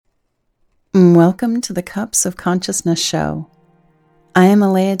Welcome to the Cups of Consciousness show. I am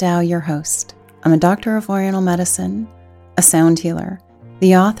Alea Dow, your host. I'm a doctor of Oriental medicine, a sound healer,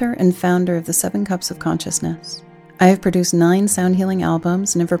 the author and founder of the 7 Cups of Consciousness. I have produced 9 sound healing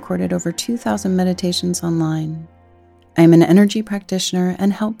albums and have recorded over 2,000 meditations online. I am an energy practitioner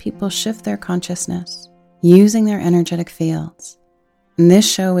and help people shift their consciousness using their energetic fields. And this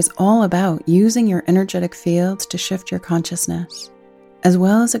show is all about using your energetic fields to shift your consciousness, as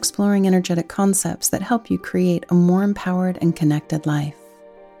well as exploring energetic concepts that help you create a more empowered and connected life.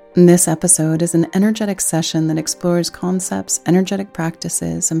 This episode is an energetic session that explores concepts, energetic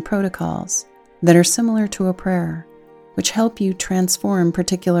practices, and protocols that are similar to a prayer, which help you transform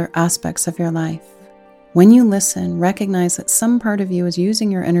particular aspects of your life. When you listen, recognize that some part of you is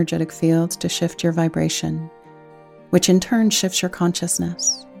using your energetic fields to shift your vibration, which in turn shifts your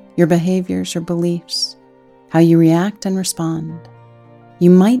consciousness, your behaviors or beliefs, how you react and respond. You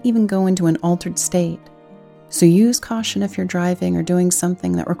might even go into an altered state, so use caution if you're driving or doing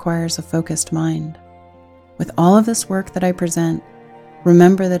something that requires a focused mind. With all of this work that I present,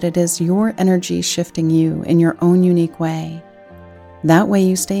 remember that it is your energy shifting you in your own unique way. That way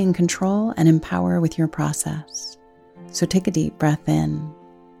you stay in control and empower with your process. So take a deep breath in,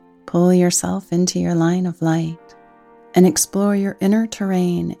 pull yourself into your line of light, and explore your inner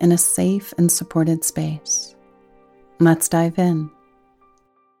terrain in a safe and supported space. Let's dive in.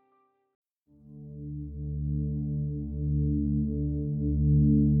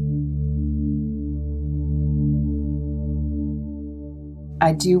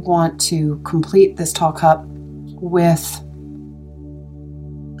 I do want to complete this talk up with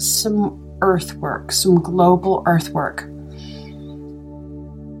some earthwork, some global earthwork.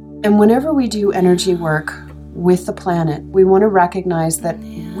 And whenever we do energy work with the planet, we want to recognize that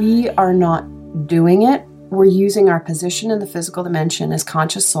we are not doing it. We're using our position in the physical dimension as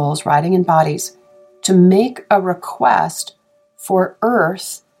conscious souls riding in bodies to make a request for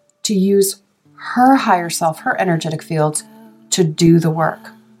Earth to use her higher self, her energetic fields, to do the work.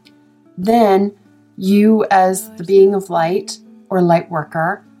 Then you, as the being of light or light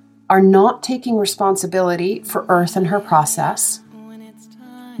worker, are not taking responsibility for Earth and her process,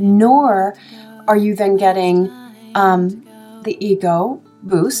 nor are you then getting the ego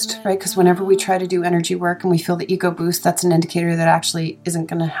boost, right? Because whenever we try to do energy work and we feel the ego boost, that's an indicator that actually isn't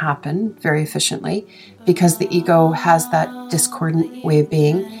going to happen very efficiently because the ego has that discordant way of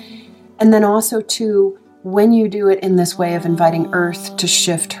being. And then also too, when you do it in this way of inviting Earth to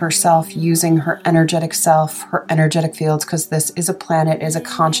shift herself using her energetic self, her energetic fields, because this is a planet, is a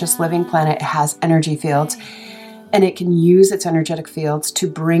conscious living planet, it has energy fields, and it can use its energetic fields to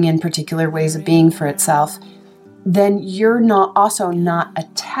bring in particular ways of being for itself, then you're not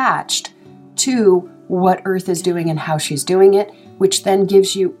attached to what Earth is doing and how she's doing it, which then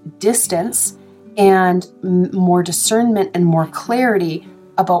gives you distance and more discernment and more clarity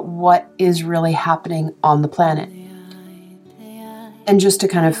about what is really happening on the planet. And just to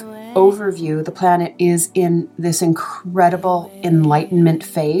kind of overview, the planet is in this incredible enlightenment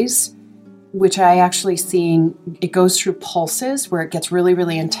phase, which I actually seeing, it goes through pulses where it gets really,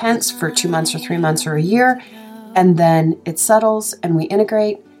 really intense for 2 months or 3 months or a year, and then it settles and we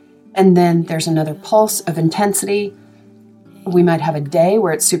integrate, and then there's another pulse of intensity. We might have a day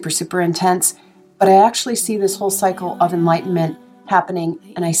where it's super, super intense, but I actually see this whole cycle of enlightenment happening,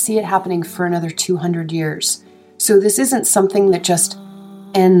 and I see it happening for another 200 years. So this isn't something that just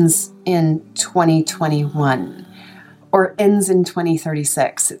ends in 2021 or ends in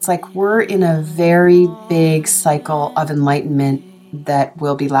 2036. It's like we're in a very big cycle of enlightenment that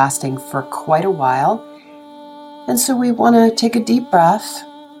will be lasting for quite a while. And so we want to take a deep breath,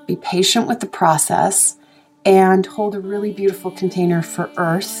 be patient with the process, and hold a really beautiful container for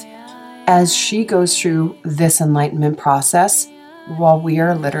Earth as she goes through this enlightenment process while we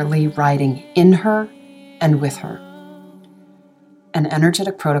are literally riding in her and with her. An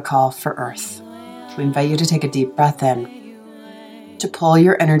energetic protocol for Earth. We invite you to take a deep breath in, to pull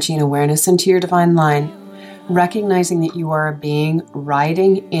your energy and awareness into your divine line, recognizing that you are a being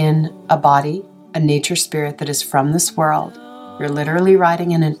riding in a body, a nature spirit that is from this world. You're literally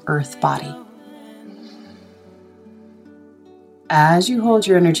riding in an earth body. As you hold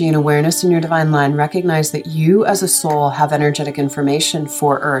your energy and awareness in your divine line, recognize that you as a soul have energetic information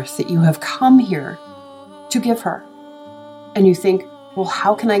for Earth that you have come here to give her. And you think, well,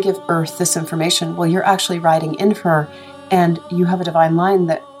 how can I give Earth this information? Well, you're actually riding in her, and you have a divine line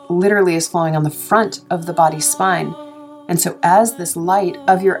that literally is flowing on the front of the body's spine. And so as this light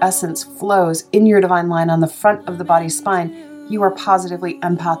of your essence flows in your divine line on the front of the body's spine, you are positively,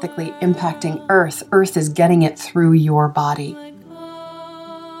 empathically impacting Earth. Earth is getting it through your body.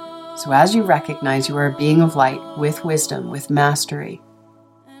 So as you recognize you are a being of light with wisdom, with mastery,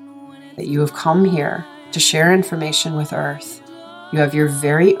 that you have come here to share information with Earth, you have your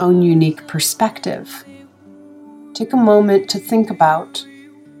very own unique perspective. Take a moment to think about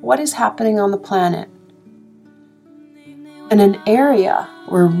what is happening on the planet, in an area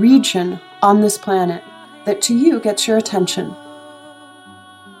or region on this planet that to you gets your attention,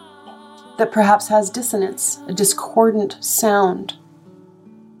 that perhaps has dissonance, a discordant sound,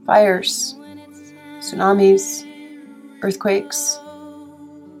 fires, tsunamis, earthquakes,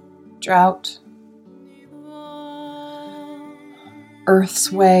 drought,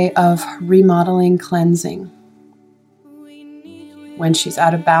 Earth's way of remodeling, cleansing. When she's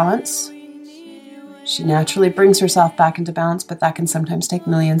out of balance, she naturally brings herself back into balance, but that can sometimes take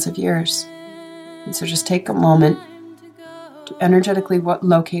millions of years. And so just take a moment to energetically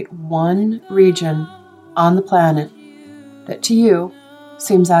locate one region on the planet that to you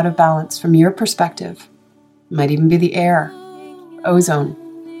seems out of balance from your perspective. It might even be the air, ozone,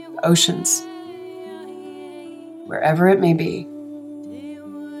 oceans, wherever it may be.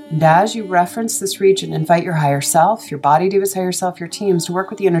 And as you reference this region, invite your higher self, your body divas higher self, your teams to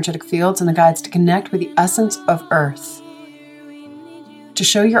work with the energetic fields and the guides to connect with the essence of Earth. To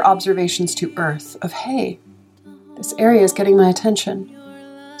show your observations to Earth of, hey, this area is getting my attention.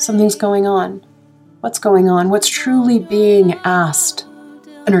 Something's going on. What's going on? What's truly being asked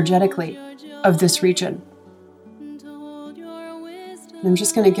energetically of this region? And I'm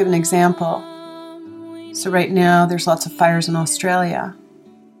just going to give an example. So right now there's lots of fires in Australia.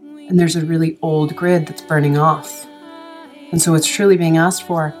 And there's a really old grid that's burning off. And so what's truly being asked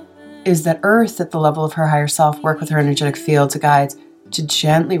for is that Earth, at the level of her higher self, work with her energetic fields and guides to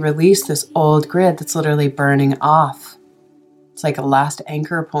gently release this old grid that's literally burning off. It's like a last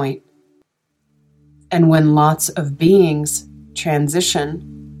anchor point. And when lots of beings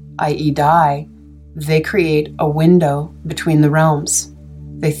transition, i.e. die, they create a window between the realms.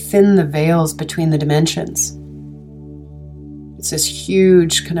 They thin the veils between the dimensions. It's this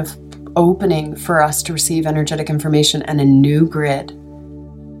huge kind of opening for us to receive energetic information and a new grid.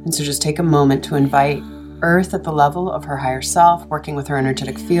 And so just take a moment to invite Earth at the level of her higher self, working with her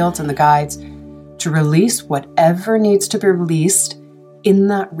energetic fields and the guides, to release whatever needs to be released in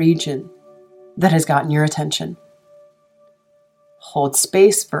that region that has gotten your attention. Hold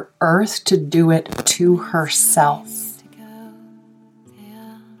space for Earth to do it to herself.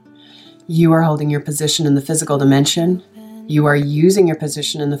 You are holding your position in the physical dimension. You are using your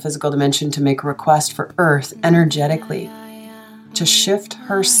position in the physical dimension to make a request for Earth energetically to shift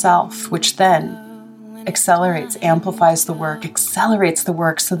herself, which then accelerates, amplifies the work, accelerates the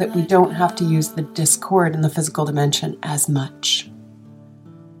work so that we don't have to use the discord in the physical dimension as much.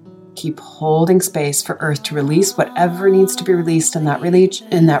 Keep holding space for Earth to release whatever needs to be released in that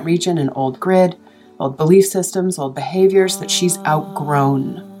region, an old grid, old belief systems, old behaviors that she's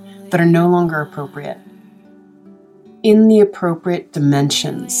outgrown, that are no longer appropriate, in the appropriate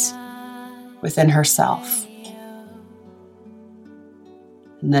dimensions within herself.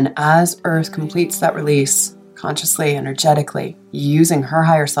 And then as Earth completes that release, consciously, energetically, using her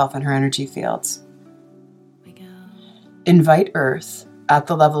higher self and her energy fields, invite Earth at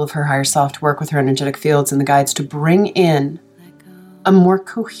the level of her higher self to work with her energetic fields and the guides to bring in a more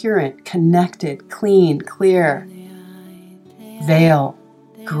coherent, connected, clean, clear veil,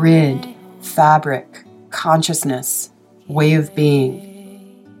 grid, fabric, consciousness, way of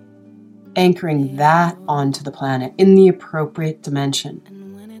being, anchoring that onto the planet in the appropriate dimension.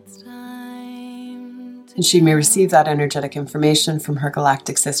 And she may receive that energetic information from her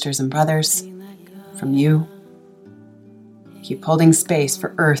galactic sisters and brothers, from you. Keep holding space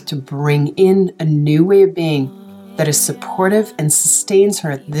for Earth to bring in a new way of being that is supportive and sustains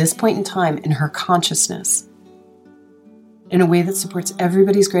her at this point in time in her consciousness, in a way that supports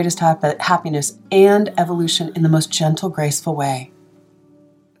everybody's greatest happiness and evolution in the most gentle, graceful way.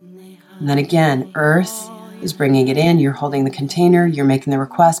 And then again, Earth is bringing it in. You're holding the container, you're making the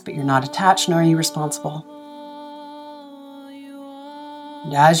request, but you're not attached, nor are you responsible.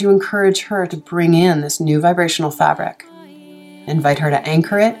 And as you encourage her to bring in this new vibrational fabric, invite her to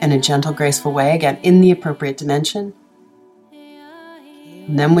anchor it in a gentle, graceful way, again, in the appropriate dimension.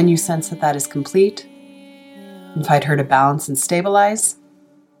 And then when you sense that that is complete, invite her to balance and stabilize,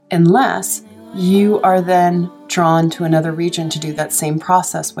 unless you are then drawn to another region to do that same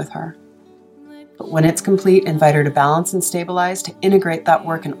process with her. But when it's complete, invite her to balance and stabilize, to integrate that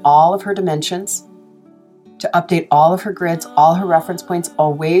work in all of her dimensions, to update all of her grids, all her reference points,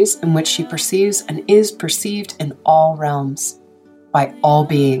 all ways in which she perceives and is perceived in all realms, by all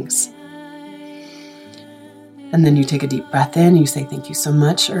beings. And then you take a deep breath in. You say, thank you so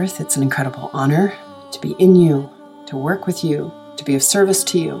much, Earth. It's an incredible honor to be in you, to work with you, to be of service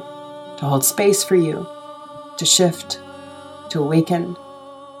to you, to hold space for you, to shift, to awaken,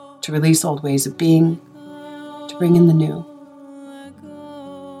 to release old ways of being, to bring in the new.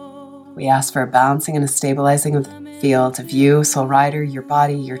 We ask for a balancing and a stabilizing of the fields of you, Soul Rider, your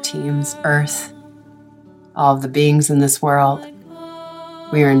body, your teams, Earth, all of the beings in this world.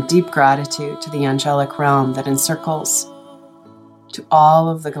 We are in deep gratitude to the angelic realm that encircles, to all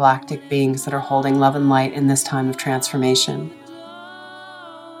of the galactic beings that are holding love and light in this time of transformation.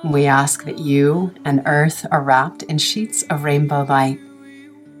 We ask that you and Earth are wrapped in sheets of rainbow light,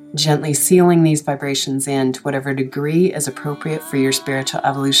 gently sealing these vibrations in to whatever degree is appropriate for your spiritual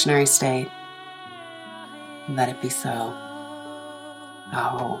evolutionary state. Let it be so.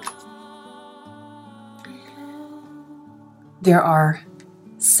 Oh. There are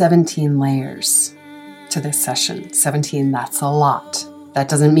 17 layers to this session. 17, that's a lot. That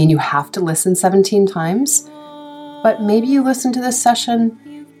doesn't mean you have to listen 17 times, but maybe you listen to this session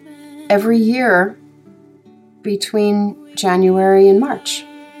every year between January and March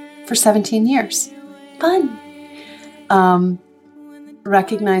for 17 years. Fun.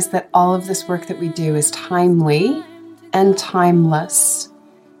 Recognize that all of this work that we do is timely and timeless.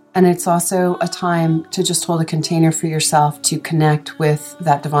 And it's also a time to just hold a container for yourself to connect with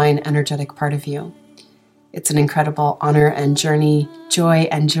that divine energetic part of you. It's an incredible honor and journey, joy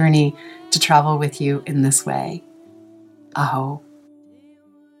and journey to travel with you in this way. Aho.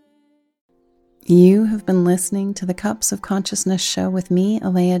 You have been listening to the Cups of Consciousness show with me,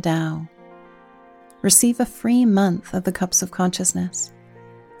 Alea Dow. Receive a free month of the Cups of Consciousness.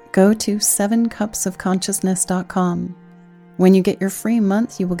 Go to 7cupsofconsciousness.com. When you get your free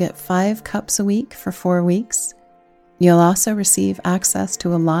month, you will get 5 cups a week for 4 weeks. You'll also receive access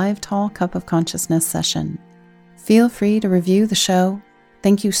to a live Tall Cup of Consciousness session. Feel free to review the show.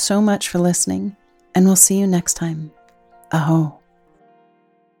 Thank you so much for listening, and we'll see you next time. Aho.